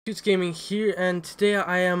Coutts Gaming here, and today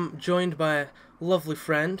I am joined by a lovely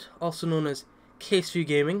friend, also known as Kass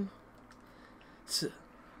Gaming. So,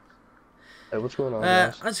 Hey, what's going on,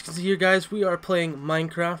 guys? as you can see here, guys, we are playing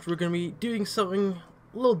Minecraft. We're going to be doing something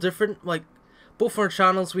a little different. Like, both our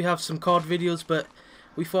channels, we have some COD videos, but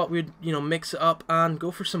we thought we'd, mix it up and go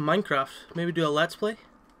for some Minecraft. Maybe do a Let's Play.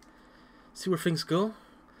 See where things go.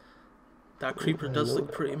 That creeper does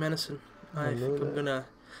look pretty menacing. I think I'm going to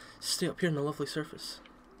stay up here on the lovely surface.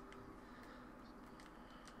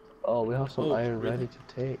 Oh, we have some iron really? ready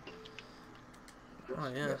to take. Oh,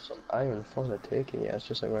 yeah. We have some iron for the taking, yeah, it's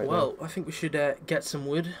just like right now. Well, I think we should get some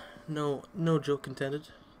wood. No joke intended.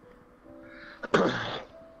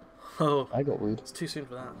 Oh, I got wood. it's too soon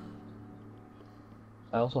for that.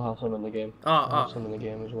 I also have some in the game. I have some in the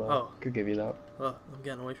game as well. Oh. Could give you that. Oh, I'm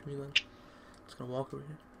getting away from you then. Just gonna walk over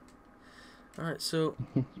here. Alright, so...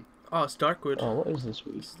 Oh, it's dark wood. Oh, what is this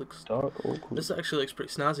wood? This looks... Dark oak wood. This actually looks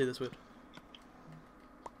pretty snazzy, this wood.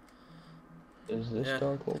 Is this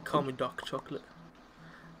dark oak wood? Call me Dark Chocolate.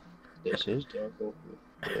 This is dark oak wood.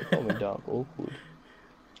 They call me dark oak wood.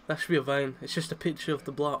 That should be a vine. It's just a picture of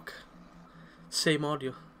the block. Same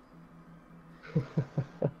audio.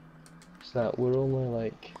 It's that we're only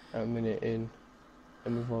like a minute in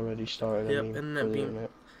and we've already started. Yep, internet beam.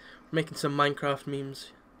 Making some Minecraft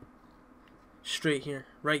memes. Straight here.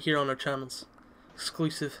 Right here on our channels.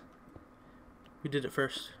 Exclusive. We did it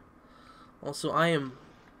first. Also, I am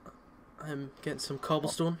getting some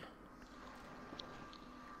cobblestone.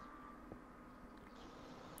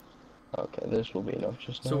 Okay, this will be enough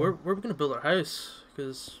just now. So where we gonna build our house?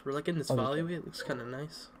 Because we're like in this alleyway. It looks kind of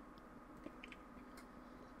nice.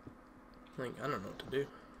 Like, I don't know what to do.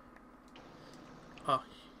 Oh,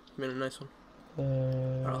 you made a nice one.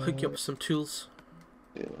 I'll hook you up with some tools.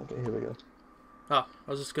 Yeah, okay, here we go. Ah,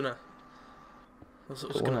 I was just gonna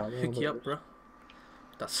hook you up, bro.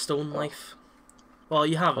 That stone knife. Well,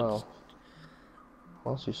 you have it. Well,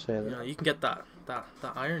 once you say that. You know, you can get that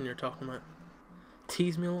iron you're talking about.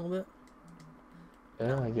 Tease me a little bit.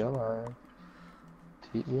 Yeah, I got iron.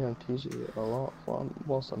 Yeah, I'm teasing you a lot.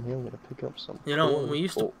 Whilst I'm here, I'm gonna pick up some. You know, we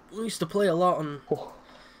used to play a lot on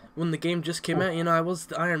when the game just came out. You know, I was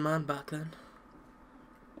the Iron Man back then.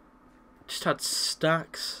 Just had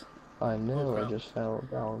stacks. I know. I just fell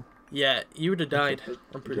down. Yeah, you would have died.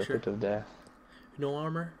 I'm pretty sure. Of death. No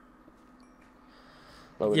armor.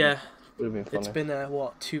 Well, yeah, would have been funny. It's been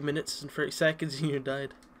what, 2 minutes and 30 seconds, and you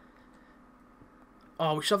died.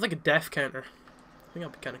 Oh, we should have like a death counter. I think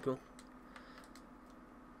that'd be kind of cool.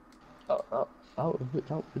 That would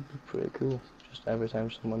be pretty cool. Just every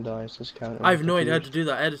time someone dies, this counter. I have no idea how to do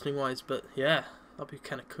that editing wise, but yeah, that'd be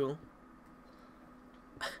kind of cool.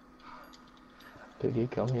 Piggy,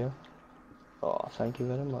 come here. Oh, thank you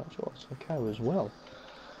very much. Also, cow as well.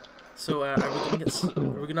 So, are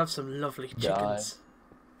we gonna have some lovely chickens?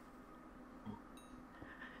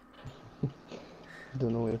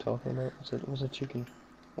 Don't know what you're talking about. What's a chicken?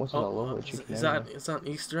 What's that lovely chicken? Is that an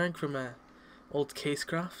Easter egg from old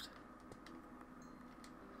Casecraft?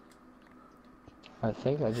 I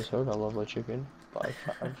think I just heard a lovely chicken, but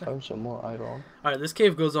I found some more iron. Alright, this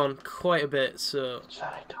cave goes on quite a bit, so...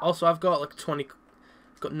 Also, I've got like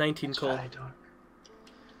 19 coal.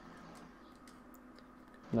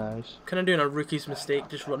 Nice. Kind of doing a rookie's mistake,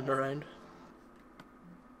 just running around.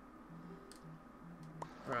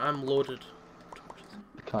 Alright, I'm loaded.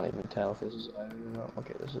 I can't even tell if this is iron or not.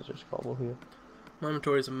 Okay, this is just cobble here. My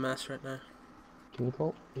inventory's a mess right now. Can you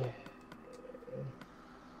call? Yeah.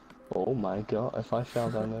 Oh my god, if I fell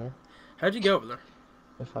down there. How'd you get over there?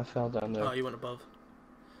 If I fell down there. Oh, you went above.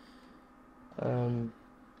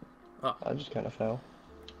 I just kind of fell.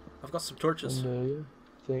 I've got some torches. And,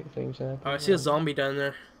 yeah, things happen. Oh, I see a zombie down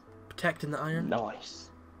there, protecting the iron. Nice.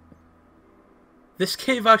 This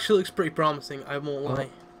cave actually looks pretty promising, I won't lie.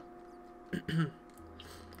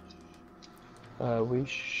 We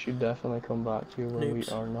should definitely come back here when we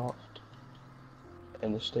are not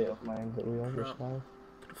in the state of mind that we are just now.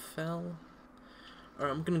 Could have fell.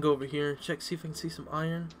 Alright, I'm gonna go over here and check, see if I can see some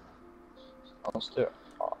iron. I'll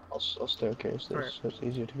staircase this so it's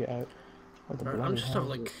easier to get out. Alright, I'm just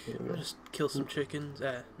I'll just kill some chickens,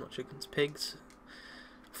 not chickens, pigs.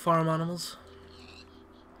 Farm animals.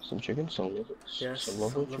 Some chickens, some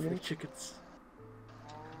lovely chickens.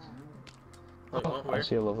 I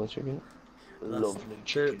see a lovely chicken. Lovely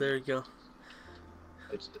chicken. There you go.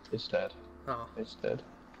 It's dead. Oh. It's dead.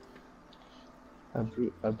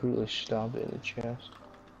 I brutally stabbed it in the chest.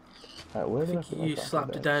 Right, where did I put you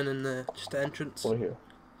slapped it down in the entrance. Over here.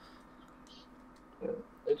 Yeah,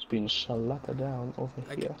 it's been slapped down over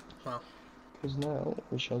here. Wow. Because now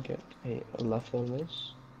we shall get a left on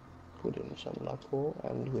this. put in some knuckle,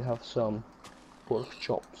 and we have some pork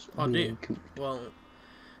chops Oh, do being you? cooked. Well,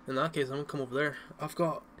 in that case, I'm gonna come over there. I've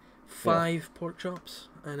got Yeah. 5 pork chops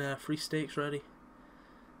and 3 steaks ready.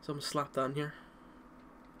 So I'm gonna slap that in here.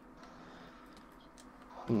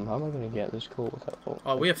 How am I gonna get this coal without?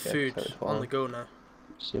 Oh, we have food on the go now.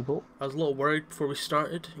 Simple. I was a little worried before we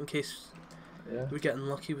started in case Yeah. we get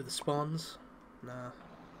unlucky with the spawns. Nah,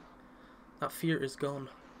 that fear is gone.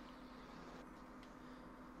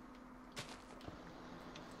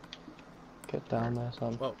 Get down there,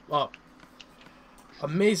 son. Well, oh,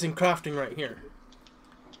 amazing crafting right here.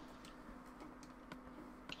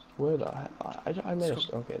 Where the I made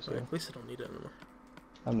a okay, so at least I don't need it anymore.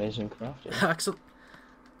 amazing crafting. Axel,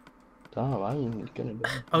 Damn, I'm gonna be.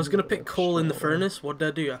 I was gonna pick coal in the furnace. What did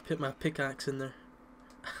I do? I put my pickaxe in there.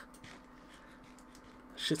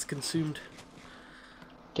 Shit's consumed.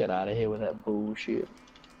 Get out of here with that bullshit.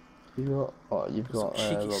 You've got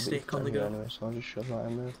cheeky steak on the go. Anyway, so I'll just shove that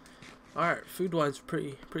in there. Alright, food wise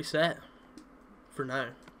pretty set for now.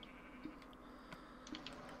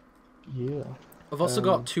 Yeah. I've also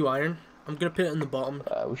got 2 iron. I'm gonna put it in the bottom.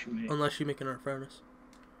 We should make... Unless you make another furnace.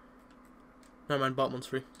 Never mind, bottom one's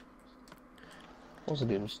free. Also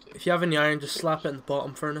doing steak. If you have any iron, just slap it in the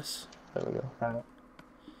bottom furnace. There we go.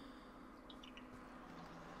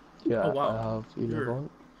 Yeah, oh wow. I have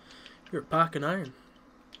You're packing iron.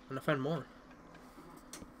 And I found more.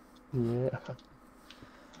 Yeah.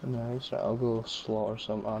 Nice. I'll go slaughter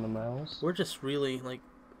some animals. We're just really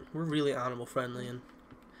we're really animal friendly in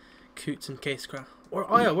Coutts and Kasscraft. Or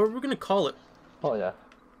oh yeah, what we're gonna call it? Oh yeah.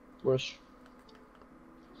 Where's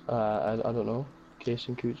I don't know. Kass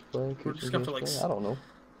and Coutts playing. We're just gonna have to I don't know.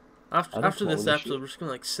 After this episode, we're just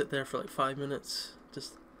gonna sit there for 5 minutes,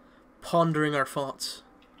 just pondering our thoughts.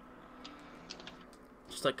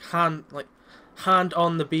 Just hand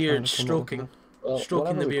on the beard, stroking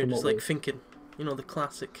the beard, just thinking. You know, the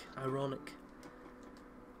classic, ironic.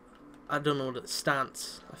 I don't know what it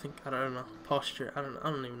stance. I don't know. Posture. I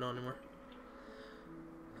don't even know anymore.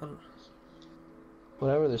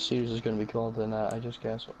 Whatever the series is going to be called, then I just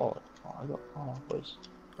guess. I got boys.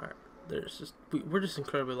 Alright, we're just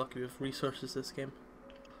incredibly lucky with resources this game.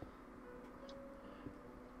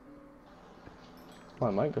 My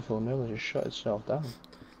microphone nearly just shut itself down.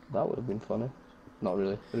 That would have been funny. Not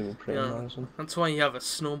really. Would have been pretty embarrassing. That's why you have a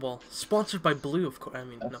snowball. Sponsored by Blue, of course. I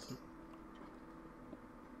mean, nothing.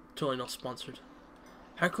 Totally not sponsored.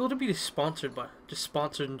 How cool to be sponsored by? Just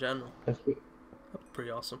sponsored in general. That's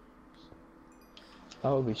pretty awesome.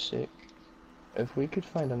 That would be sick. If we could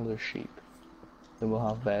find another sheep, then we'll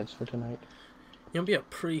have beds for tonight. You know, it'd be a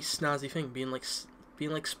pretty snazzy thing, being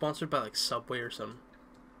like sponsored by Subway or something.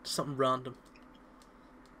 Just something random.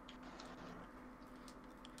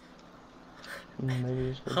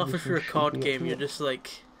 Maybe half of your COD game, you're just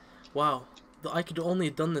like, wow, I could only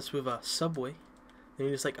have done this with a Subway. And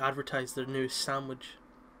you just advertise their new sandwich.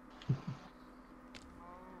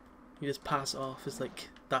 You just pass it off as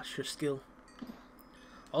that's your skill.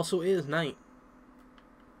 Also, it is night.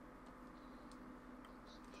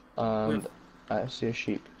 And I see a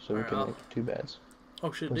sheep, so we can make 2 beds.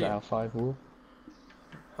 Oh shit, because I have 5 wool.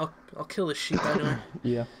 I'll kill this sheep anyway.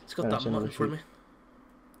 Yeah. It's got that mutton for me.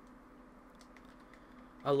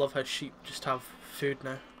 I love how sheep just have food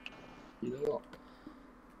now. You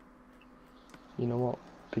know what?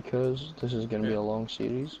 Because this is going to be a long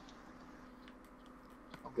series,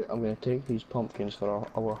 I'm going to take these pumpkins for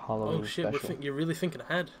our Halloween special. Oh shit, you're really thinking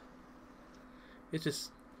ahead. It's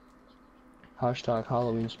just... Hashtag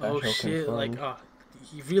Halloween special confirmed. Oh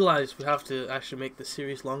shit, you realise we have to actually make the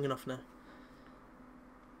series long enough now.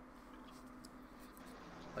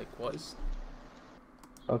 What is...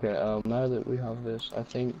 Okay, now that we have this, I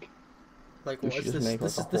think what we should is just this? make a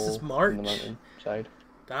This is hole March. in the mountain side.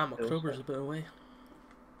 Damn, October's a bit away.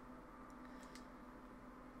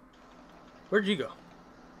 Where'd you go?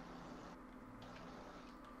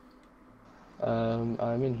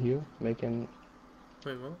 I'm in here making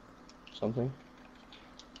something.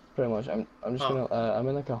 Pretty much, I'm just gonna I'm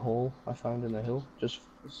in a hole I found in the hill. It's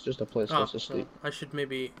just a place for us to sleep. I should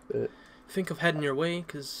maybe think of heading your way,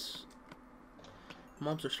 cause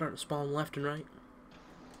mobs are starting to spawn left and right.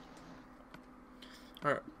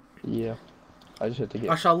 Alright. Yeah. I just had to get...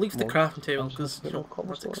 Actually, I'll leave the crafting table, because, you know,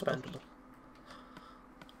 that's expendable.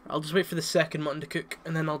 I'll just wait for the second mutton to cook,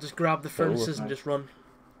 and then I'll just grab the furnaces and just run.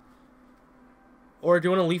 Or do you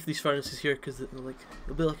want to leave these furnaces here, because it'll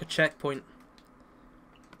be like a checkpoint.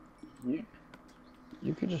 You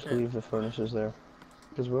could just leave the furnaces there.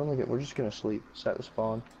 Because we're just going to sleep, set the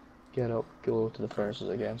spawn, get up, go to the furnaces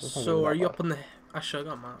again. So are you up on the... Actually, I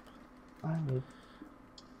got a map.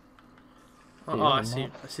 Oh, here oh, on I the see.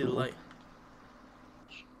 map. I see the light.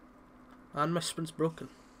 And my sprint's broken.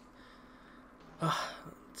 Ah,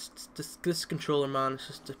 this controller, man, it's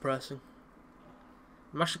just depressing.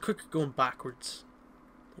 I'm actually quicker going backwards.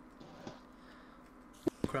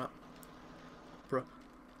 Crap, bro.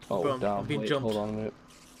 Oh Bro, I'm damn! being Wait, jumped. hold on a minute.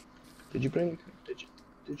 Did you bring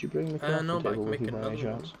the No, crafting but I table can with make you by any another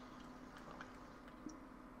one. chance?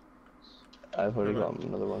 I've already Never got mind.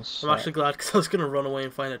 another one I'm actually set. glad because I was gonna run away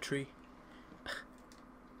and find a tree.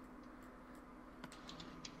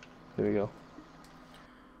 Here we go.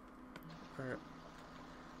 Alright.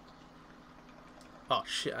 Oh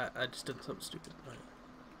shit! I just did something stupid. Right.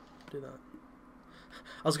 Do that.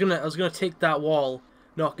 I was gonna take that wall,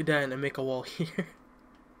 knock it down, and make a wall here.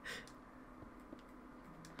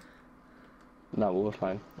 No, we're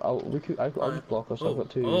fine. I'll just block us. I've Oh, got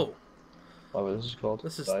two. oh! Whatever this is called.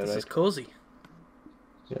 This is Diorite. cozy.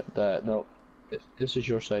 Yeah, that no. This is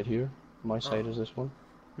your side here. My Oh. side is this one.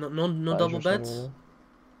 No That is double your side over beds. there.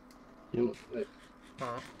 You know,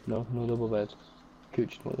 Oh, no double beds.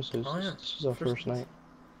 Cooch, you know what this is? oh yeah. This is our first night.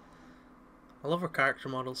 I love our character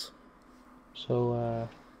models. So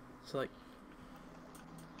So like,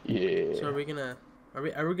 yeah. so are we gonna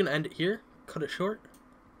gonna end it here? Cut it short?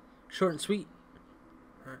 Short and sweet.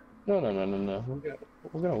 No.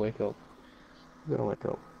 We're gonna wake up. We're gonna wake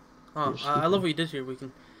up. Oh, I love what you did here. We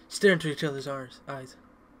can stare into each other's eyes.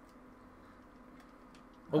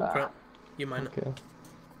 Oh crap! You mind it? Okay.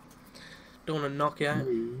 Don't want to knock you out.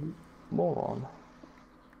 Moron.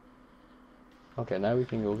 Okay, now we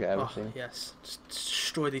can go get everything. Oh, yes. Just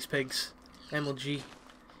destroy these pigs. MLG.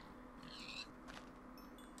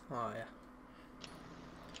 Oh, yeah.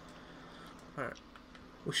 Alright.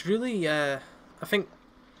 We should really, I think...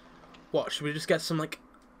 What, should we just get some, like,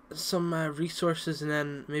 some resources and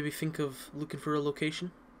then maybe think of looking for a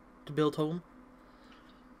location to build home?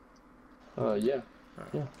 Yeah. Right.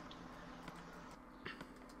 Yeah.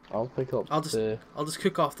 I'll pick up I'll just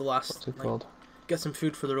cook off the last, what's it like, called? get some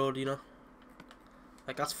food for the road, you know?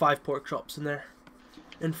 Like, that's 5 pork chops in there.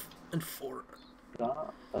 And 4.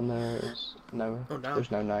 And there's now, Oh, damn.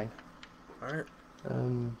 there's now 9. Alright.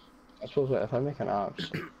 I suppose that if I make an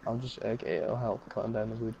axe, I'll just, it'll help cutting down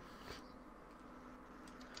the wood.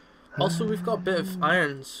 Also, we've got a bit of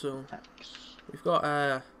iron, so we've got,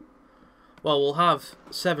 well, we'll have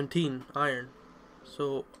 17 iron,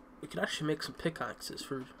 so we could actually make some pickaxes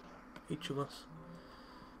for each of us.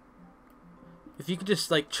 If you could just,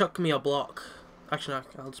 like, chuck me a block. Actually,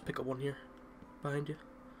 no, I'll just pick up one here, behind you.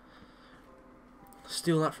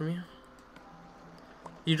 Steal that from you.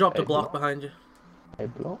 You dropped a block behind you. A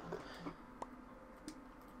block?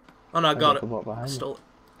 Oh no, I got it. I stole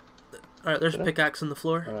it. Alright, there's a pickaxe on the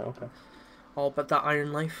floor. Alright, okay. All about that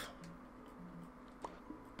iron life.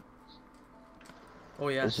 Oh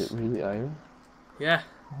yes. Is it really iron? Yeah.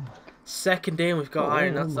 Oh my God. Second day and we've got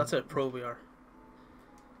iron. Oh That's how pro we are.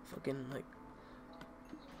 Fucking like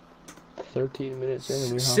 13 minutes in and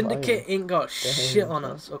we have Syndicate iron. ain't got shit on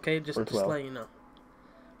us, okay? Just Or 12. letting you know.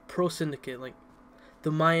 Pro Syndicate, like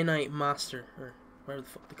the Mayanite Master, or whatever the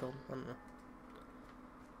fuck they call him. I don't know.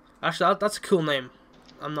 Actually, that's a cool name.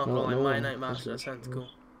 I'm not gonna lie, Mayanite Master. That sounds cool.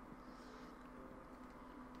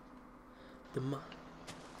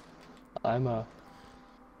 I'm a.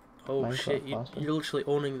 Oh Minecraft shit! master. You're literally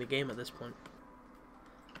owning the game at this point.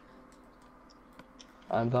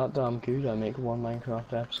 I'm that damn good. I make one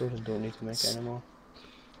Minecraft episode and don't need to make any more.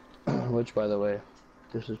 Which, by the way,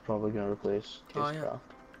 this is probably gonna replace Oh, yeah. Craft.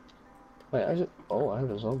 Wait, is it? Oh, I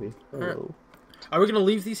have a zombie. Hello. Are we gonna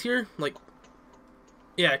leave these here? Like,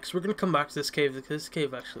 yeah, because we're gonna come back to this cave. Because this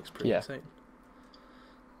cave actually looks pretty exciting.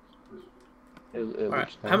 It Alright,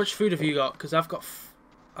 looks nice. how much food have you got? Because I've got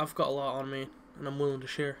a lot on me, and I'm willing to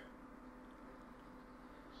share.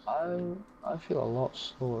 I feel a lot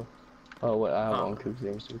slower. Oh wait, I have uncooked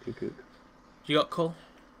things that we could cook. You got coal?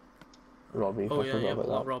 Raw beef. Oh I yeah, forgot yeah, about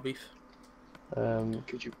that. raw beef.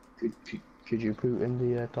 Could you put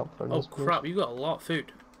in the top furnace? Oh crap! You got a lot of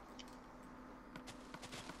food.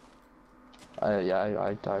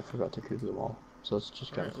 I forgot to cook them all. So it's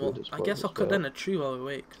just kind of food. Well, I guess I'll cut down a tree while we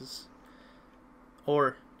wait, cause.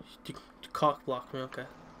 Or you cock block me, okay?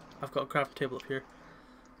 I've got a crafting table up here.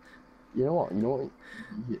 You know what? You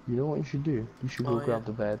know what you should do? You should go grab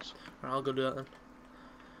the beds. Alright, I'll go do that then.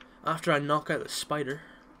 After I knock out the spider,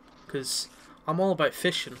 cause I'm all about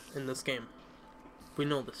fishing in this game. We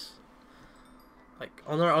know this. Like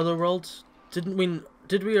on our other worlds, did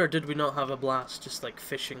we or did we not have a blast just like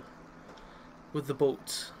fishing with the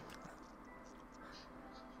boats?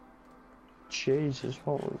 Jesus,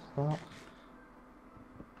 what was that?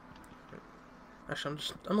 Actually,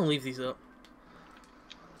 I'm gonna leave these up.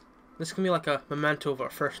 This can be like a memento of our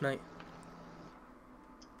first night.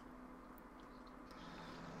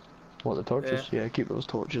 What, the torches? Yeah. Yeah, keep those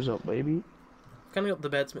torches up, baby. Kind of got the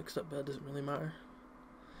beds mixed up, but it doesn't really matter.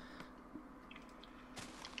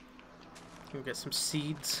 Can get some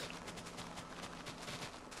seeds.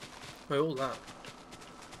 Wait, what was that?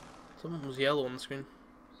 Something was yellow on the screen.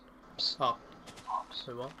 Psst. Oh.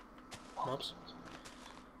 Wait, what? Mobs?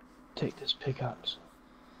 Take this pickaxe.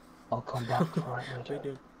 I'll come back for it What are you later.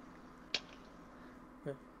 doing?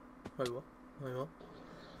 Wait, what? Wait, what?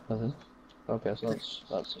 Nothing. Okay, so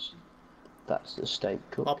that's the steak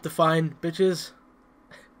cook. Optifine, bitches.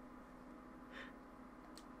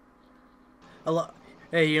 A lot.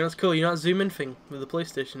 Hey, you know what's cool? You know that zoom in thing with the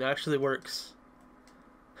PlayStation? It actually works.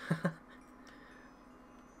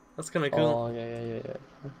 That's kind of cool. Oh yeah.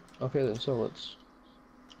 Okay then, so let's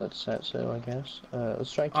set sail, I guess.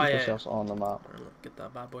 Let's try and keep ourselves on the map. Alright, get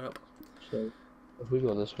that bad boy up. So if we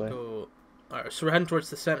go this way. Go. Alright, so we're heading towards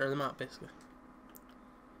the center of the map, basically.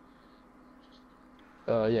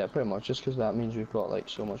 Yeah, pretty much. Just because that means we've got like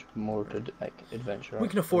so much more to like adventure. We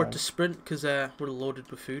can afford to sprint because we're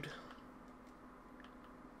loaded with food.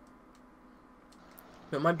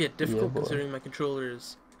 It might be a bit difficult considering my controller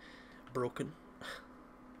is broken.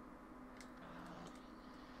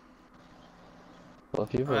 Well,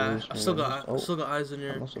 if you've I've still got eyes on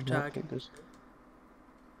your tag. Because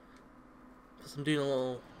I'm doing a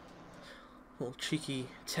little cheeky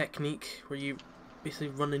technique where you basically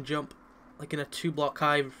run and jump like in a 2-block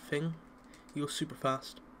high thing. You go super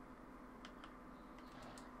fast.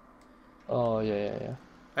 Oh yeah.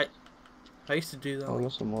 I used to do that. Oh, we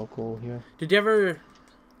got some more coal here. Did you ever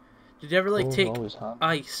like Coal's take always handy.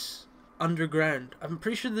 ice underground? I'm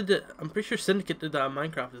pretty sure they did. I'm pretty sure Syndicate did that in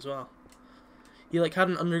Minecraft as well. You like had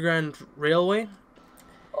an underground railway.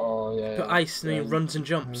 Oh yeah. Put ice and then he runs and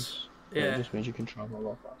jumps. Yeah. It just means you can travel a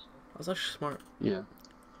lot faster. That's actually smart. Yeah.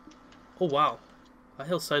 Oh wow, that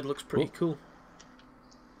hillside looks pretty cool.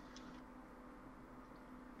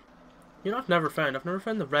 You know, I've never found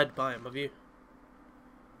the red biome. Have you?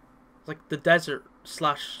 It's like the desert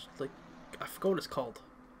slash like I forgot what it's called.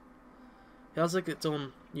 It has like its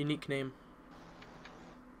own unique name.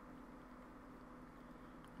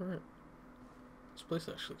 Alright. This place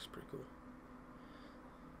actually looks pretty cool.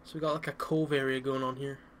 So we got like a cove area going on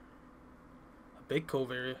here. A big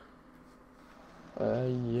cove area.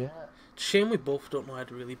 Yeah. Shame we both don't know how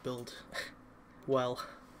to really build well.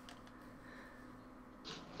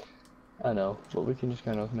 I know, but we can just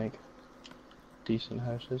kind of make decent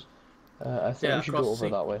houses. I think we should go over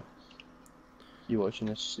that way. You watching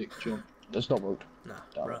this sick jump? It's not moved. Nah,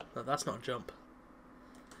 bro, no, that's not a jump.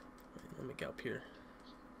 Wait, let me get up here.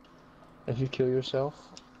 If you kill yourself,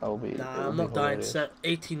 I'll be. Nah, I'm not dying. Set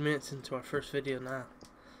 18 minutes into our first video now.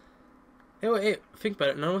 Hey, wait, hey, think about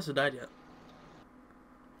it. None of us have died yet.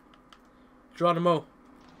 Geronimo.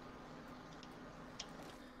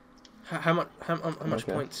 How much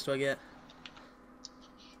points do I get?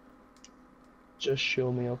 Just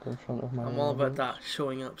show me up in front of my. I'm all about that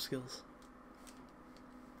showing up skills.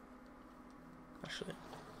 Actually.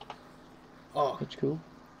 Oh. It's cool.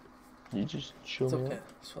 You just show me okay. up.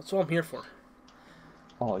 That's what I'm here for.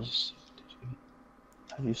 Oh,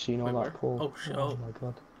 have you seen all that coal? Oh shit! Oh my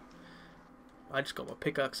god. I just got my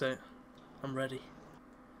pickaxe out. I'm ready.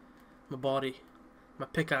 My body, my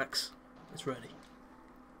pickaxe, is ready.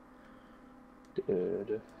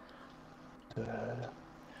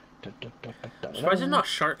 Surprised there's not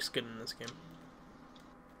shark skin in this game.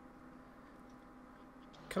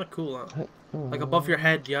 Kind of cool, huh? Like above your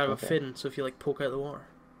head, you have a fin, so if you like poke out the water,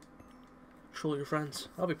 troll your friends.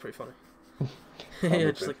 That'll be pretty funny.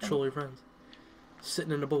 Yeah, just like troll your friends.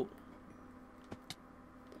 Sitting in a boat.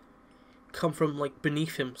 Come from like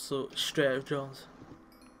beneath him, so straight out of Jaws.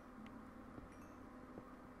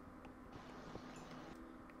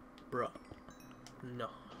 Bruh. No.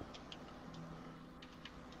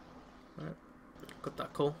 Alright. Got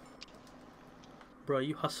that coal. Bruh,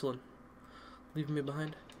 you hustling. Leaving me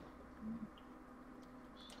behind.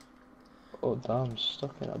 Oh damn,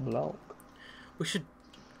 stuck in a block. We should...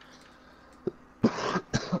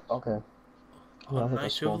 Okay. Oh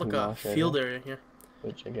nice, we have like a field area here.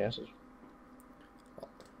 Which I guess is...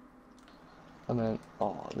 And then,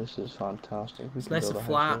 oh, this is fantastic. It's nice and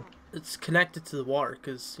flat. It's connected to the water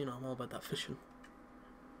because, you know, I'm all about that fishing.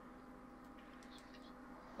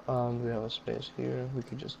 We have a space here. We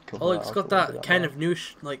could just cover. Oh, it's got that kind of new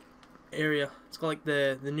like area. It's got like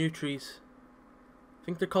the new trees. I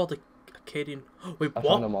think they're called Acadian. Wait, what? I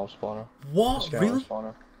found a mob spawner. What? Really?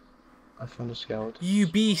 Spawner. I found a skeleton. You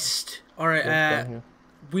beast! All right,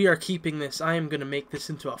 we are keeping this. I am gonna make this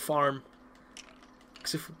into a farm.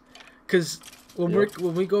 Cause Because when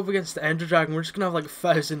we go up against the Ender Dragon, we're just gonna have like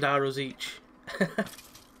 1,000 arrows each.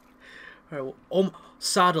 Alright, well,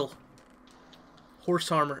 saddle,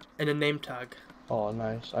 horse armor, and a name tag. Oh,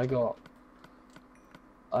 nice. I got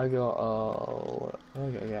I got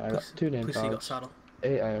 2 name tags,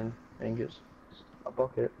 8 iron ingots, a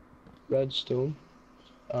bucket, redstone,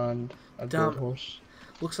 and a gold horse.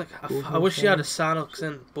 Looks like I wish you had a saddle, because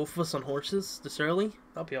then both of us on horses this early.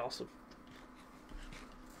 That'd be awesome.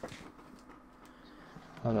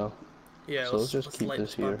 I know. Yeah, so let's just keep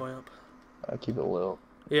this here. I keep it lit up.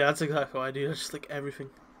 Yeah, that's exactly what I do. I just like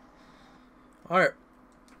everything. Alright.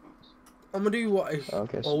 I'm gonna do what I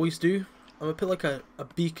always do. I'm gonna put like a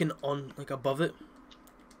beacon on, like, above it.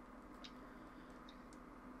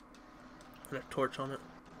 And a torch on it.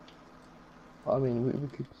 I mean, we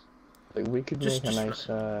could make a nice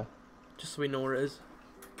just so we know where it is.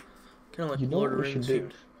 Kind of like you know Lord of what we Rings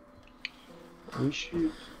should do?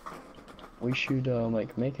 themed. We should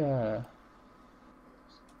like make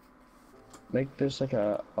this like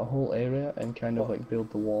a whole area and kind of like build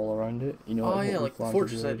the wall around it. You know, oh yeah, like the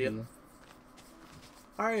fortress idea.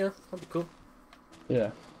 Alright, yeah, that'd be cool. Yeah.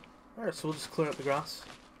 Alright, so we'll just clear up the grass.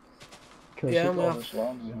 Yeah, this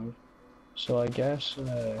land we have. So I guess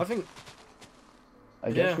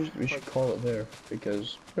I guess we should call it there,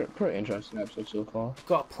 because pretty interesting episode so far.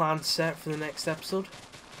 Got a plan set for the next episode.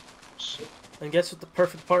 And guess what the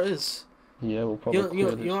perfect part is? Yeah, we'll probably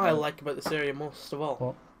you know what I like about this area most of all?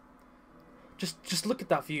 What? Just look at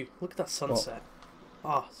that view. Look at that sunset.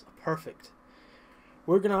 Ah, it's perfect.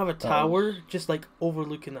 We're gonna have a tower just like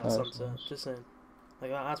overlooking that sunset. Nice. Just saying. Like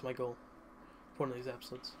that's my goal for one of these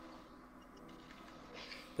episodes.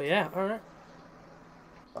 But yeah, alright.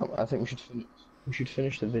 I think we should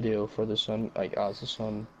finish the video for the sun, like as the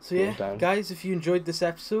sun goes down. Guys, if you enjoyed this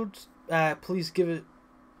episode, please give it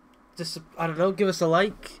give us a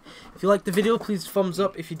like. If you liked the video, please thumbs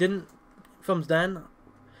up. If you didn't, thumbs down.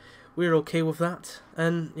 We're okay with that.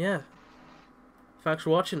 And yeah, thanks for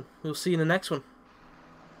watching. We'll see you in the next one.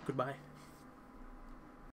 Goodbye.